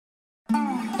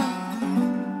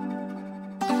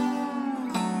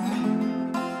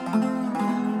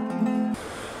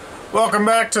Welcome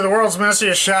back to the world's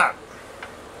messiest shop.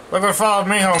 Look what followed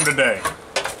me home today.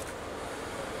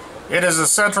 It is a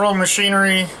Central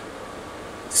Machinery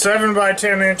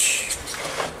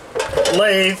 7x10"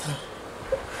 lathe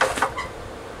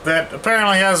that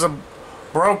apparently has a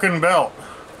broken belt.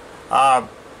 I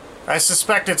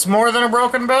suspect it's more than a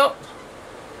broken belt.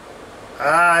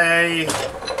 I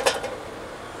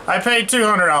paid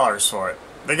 $200 for it.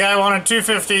 The guy wanted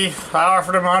 $250. I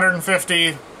offered him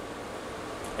 $150.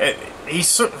 He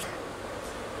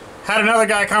had another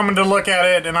guy coming to look at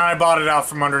it, and I bought it out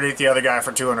from underneath the other guy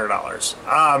for $200.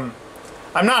 I'm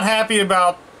not happy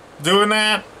about doing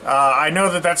that. I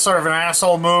know that that's sort of an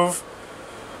asshole move,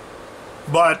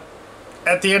 but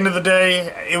at the end of the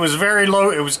day, it was very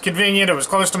low. It was convenient. It was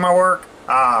close to my work,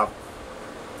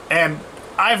 and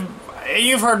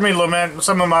you've heard me lament in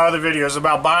some of my other videos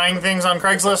about buying things on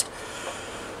Craigslist.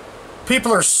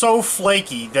 People are so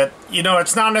flaky that, you know,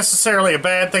 it's not necessarily a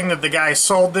bad thing that the guy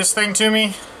sold this thing to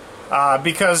me,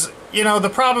 because, you know, the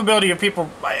probability of people,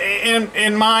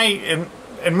 in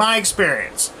my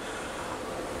experience,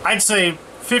 I'd say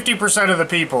 50% of the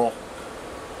people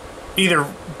either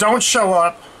don't show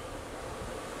up,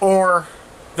 or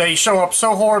they show up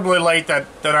so horribly late that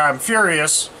I'm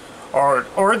furious,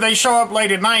 or they show up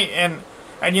late at night, and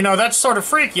you know, that's sort of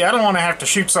freaky. I don't want to have to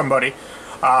shoot somebody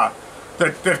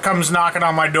that comes knocking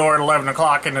on my door at 11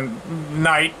 o'clock in the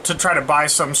night to try to buy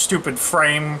some stupid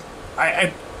frame.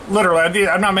 Literally,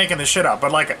 I'm not making this shit up,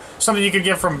 but like something you could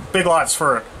get from Big Lots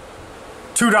for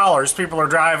 $2. People are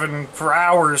driving for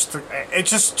hours to,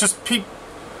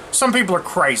 some people are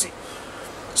crazy.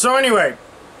 So anyway,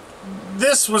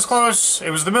 this was close. It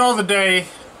was the middle of the day.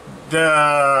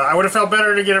 I would have felt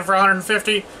better to get it for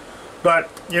 $150,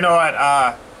 but you know what?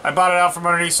 I bought it out from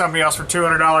underneath somebody else for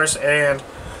 $200, and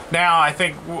now I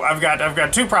think I've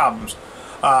got two problems.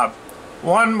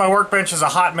 One, my workbench is a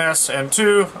hot mess, and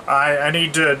two, I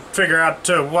need to figure out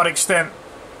to what extent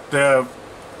the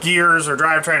gears or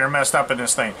drivetrain are messed up in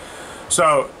this thing.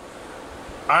 So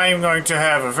I am going to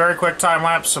have a very quick time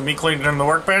lapse of me cleaning the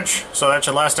workbench, so that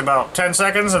should last about 10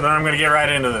 seconds, and then I'm going to get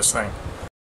right into this thing.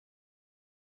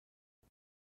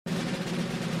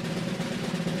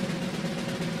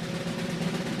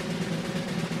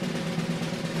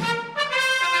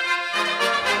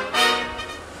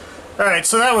 Alright,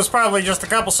 so that was probably just a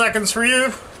couple seconds for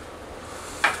you.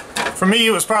 For me,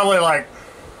 it was probably like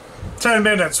 10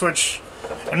 minutes, which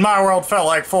in my world felt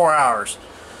like 4 hours.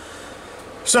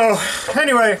 So,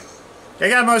 anyway, I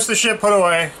got most of the shit put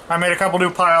away. I made a couple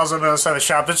new piles on the other side of the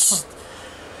shop. It's just,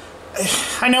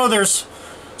 I know there's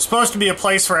supposed to be a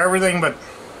place for everything, but,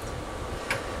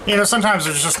 you know, sometimes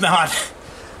there's just not.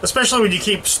 Especially when you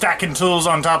keep stacking tools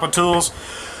on top of tools.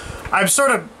 I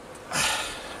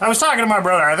was talking to my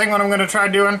brother. I think what I'm going to try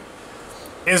doing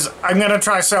is I'm going to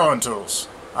try selling tools.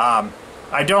 That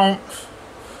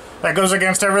goes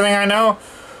against everything I know,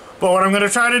 but what I'm going to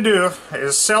try to do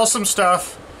is sell some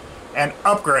stuff and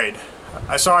upgrade.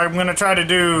 So I'm going to try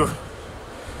to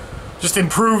just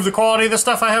improve the quality of the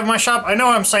stuff I have in my shop. I know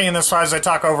I'm saying this as I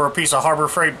talk over a piece of Harbor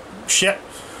Freight shit,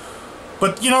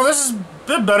 but you know, this is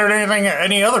better than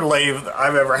any other lathe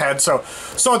I've ever had. So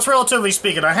it's relatively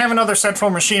speaking. I have another Central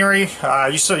Machinery.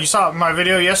 You saw it in my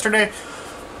video yesterday.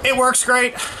 It works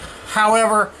great.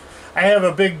 However, I have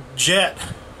a big jet,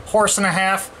 horse and a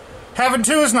half. Having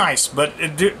two is nice, but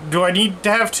do I need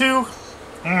to have two?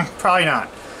 Probably not.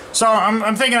 So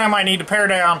I'm thinking I might need to pare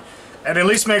down and at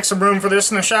least make some room for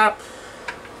this in the shop.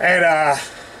 And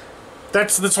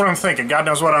that's what I'm thinking. God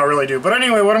knows what I'll really do. But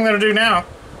anyway, what I'm going to do now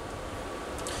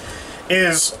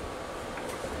is,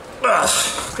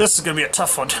 this is going to be a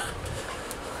tough one.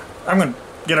 I'm going to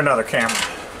get another camera.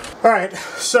 Alright,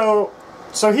 so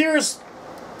here's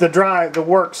the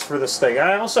works for this thing.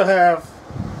 I also have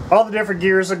all the different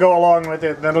gears that go along with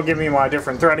it. That'll give me my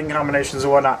different threading combinations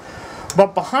and whatnot.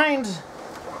 But behind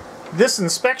this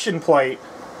inspection plate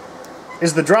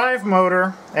is the drive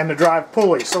motor and the drive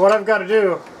pulley. So what I've got to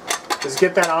do is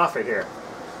get that off of here.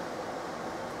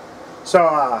 So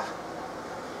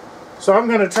I'm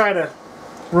going to try to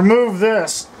remove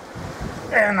this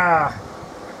and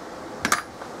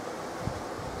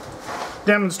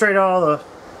demonstrate all the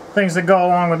things that go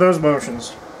along with those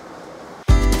motions.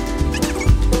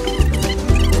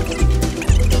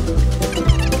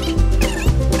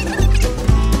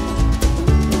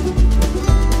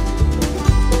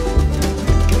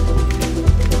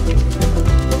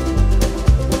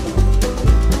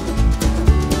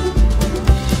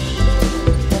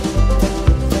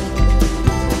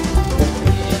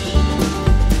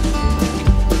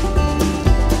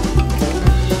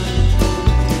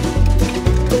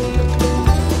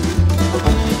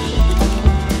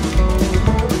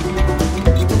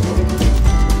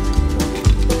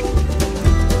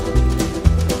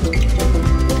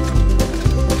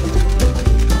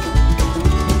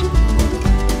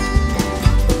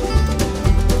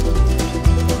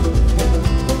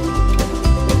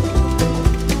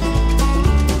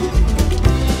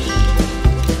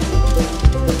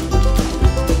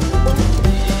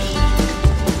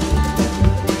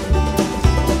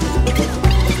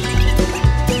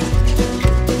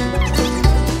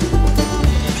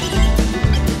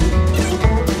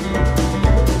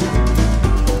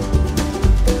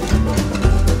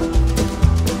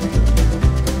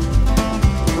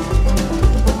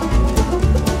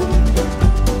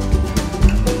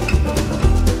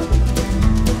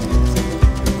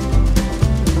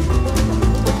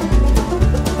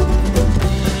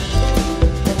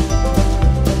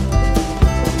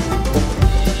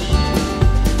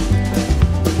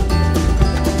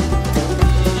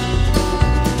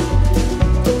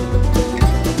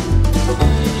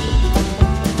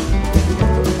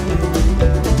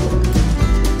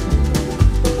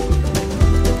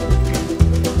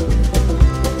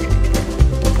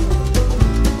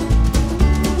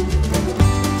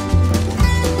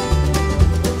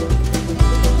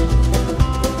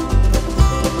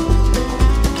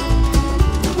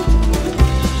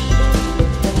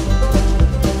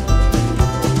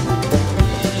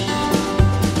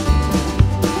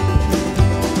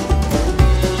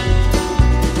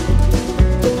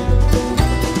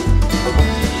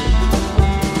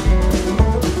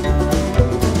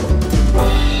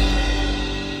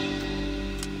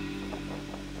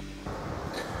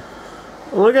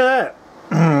 look at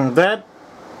that. That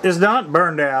is not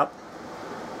burned out.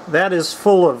 That is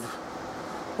full of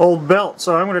old belt.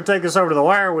 So I'm going to take this over to the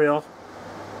wire wheel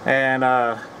and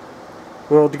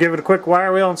we'll give it a quick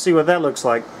wire wheel and see what that looks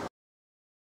like.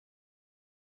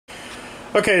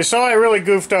 Okay, so I really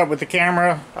goofed up with the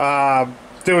camera,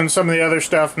 doing some of the other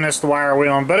stuff, missed the wire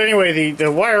wheel. But anyway,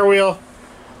 the wire wheel,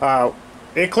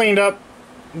 it cleaned up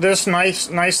this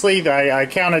nicely. I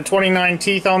counted 29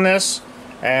 teeth on this,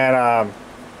 and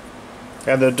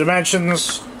the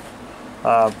dimensions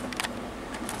for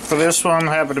this one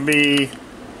happen to be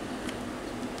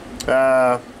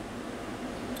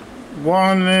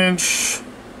 1 inch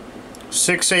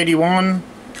 681,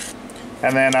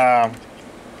 and then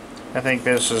I think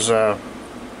this is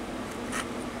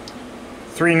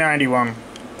 391,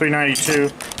 392.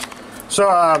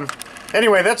 So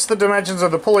anyway, that's the dimensions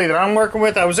of the pulley that I'm working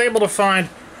with. I was able to find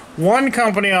one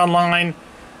company online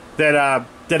that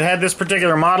that had this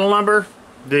particular model number.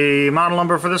 The model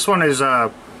number for this one is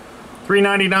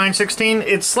 39916.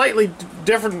 It's slightly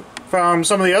different from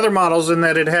some of the other models in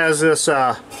that it has this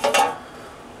the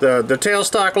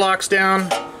tailstock locks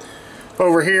down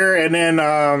over here, and then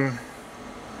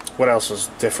what else is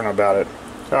different about it?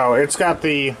 Oh, it's got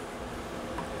the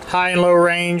high and low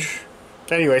range.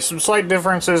 Anyway, some slight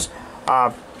differences,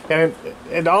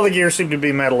 and all the gears seem to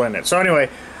be metal in it. So anyway,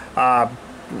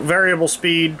 variable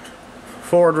speed,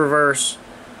 forward, reverse.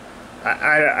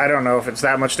 I don't know if it's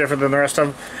that much different than the rest of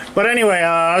them. But anyway,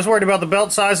 I was worried about the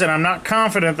belt size, and I'm not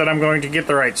confident that I'm going to get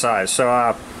the right size.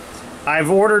 So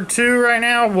I've ordered 2 right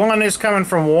now. One is coming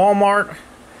from Walmart,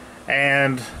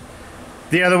 and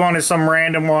the other one is some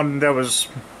random one that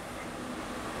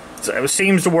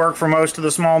seems to work for most of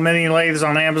the small mini lathes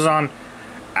on Amazon.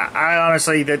 I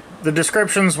honestly, the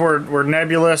descriptions were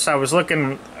nebulous. I was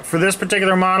looking for this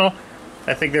particular model.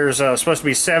 I think there's supposed to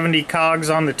be 70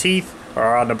 cogs on the teeth,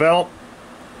 or on the belt.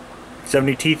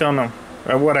 70 teeth on them,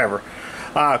 or whatever.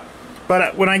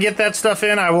 But when I get that stuff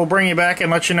in, I will bring you back and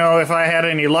let you know if I had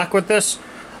any luck with this.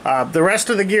 The rest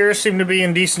of the gears seem to be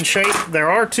in decent shape. There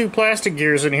are 2 plastic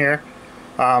gears in here.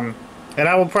 And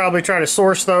I will probably try to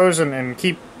source those and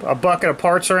keep a bucket of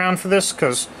parts around for this,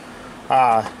 because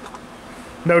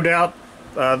no doubt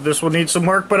this will need some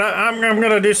work. But I'm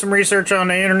going to do some research on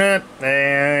the internet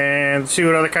and see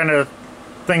what other kind of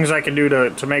things I can do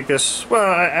to make this. Well,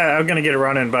 I'm going to get it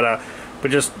running, but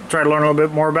just try to learn a little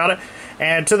bit more about it.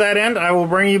 And to that end, I will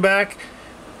bring you back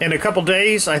in a couple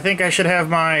days. I think I should have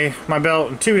my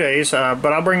belt in 2 days, but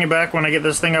I'll bring you back when I get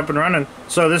this thing up and running.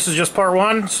 So this is just part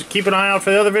 1. So keep an eye out for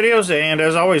the other videos, and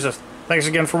as always, thanks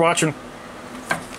again for watching.